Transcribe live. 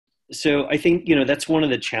So I think, that's one of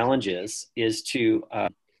the challenges is to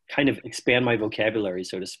kind of expand my vocabulary,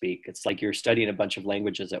 so to speak. It's like you're studying a bunch of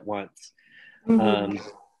languages at once. Hmm. Um,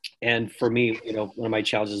 and for me, one of my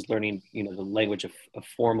challenges is learning, the language of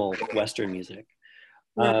formal Western music.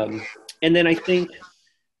 Yeah. And then I think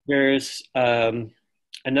there's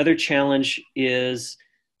another challenge is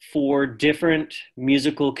for different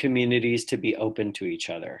musical communities to be open to each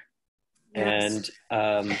other. Yes.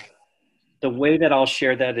 And the way that I'll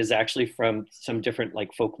share that is actually from some different like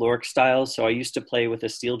folkloric styles. So I used to play with a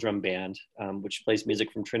steel drum band, which plays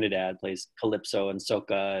music from Trinidad, plays calypso and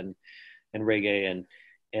soca and reggae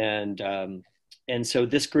and so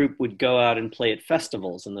this group would go out and play at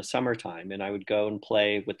festivals in the summertime, and I would go and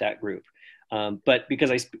play with that group. But because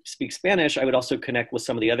I speak Spanish, I would also connect with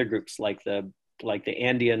some of the other groups, like the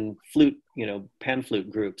Andean flute, pan flute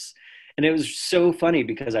groups. And it was so funny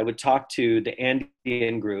because I would talk to the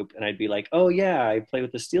Andean group, and I'd be like, "Oh yeah, I play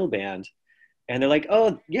with the steel band," and they're like,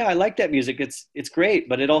 "Oh yeah, I like that music. It's great,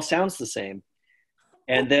 but it all sounds the same."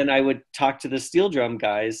 And then I would talk to the steel drum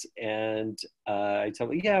guys, and I tell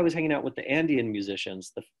them, "Yeah, I was hanging out with the Andean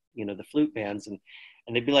musicians, the flute bands," and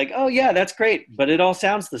they'd be like, "Oh yeah, that's great, but it all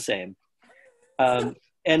sounds the same." Um,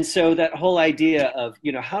 and so that whole idea of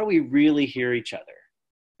how do we really hear each other,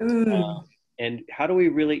 Mm. and how do we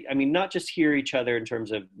really, I mean, not just hear each other in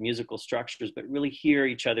terms of musical structures, but really hear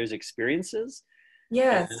each other's experiences.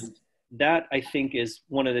 Yes. And that I think is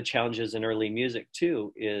one of the challenges in early music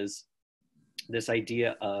too, is this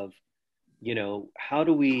idea of how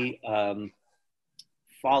do we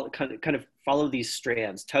follow kind of follow these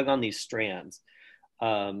strands, tug on these strands,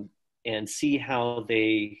 um, and see how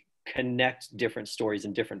they connect different stories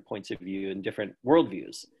and different points of view and different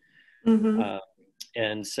worldviews. Hmm. uh,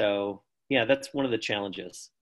 and so yeah, that's one of the challenges.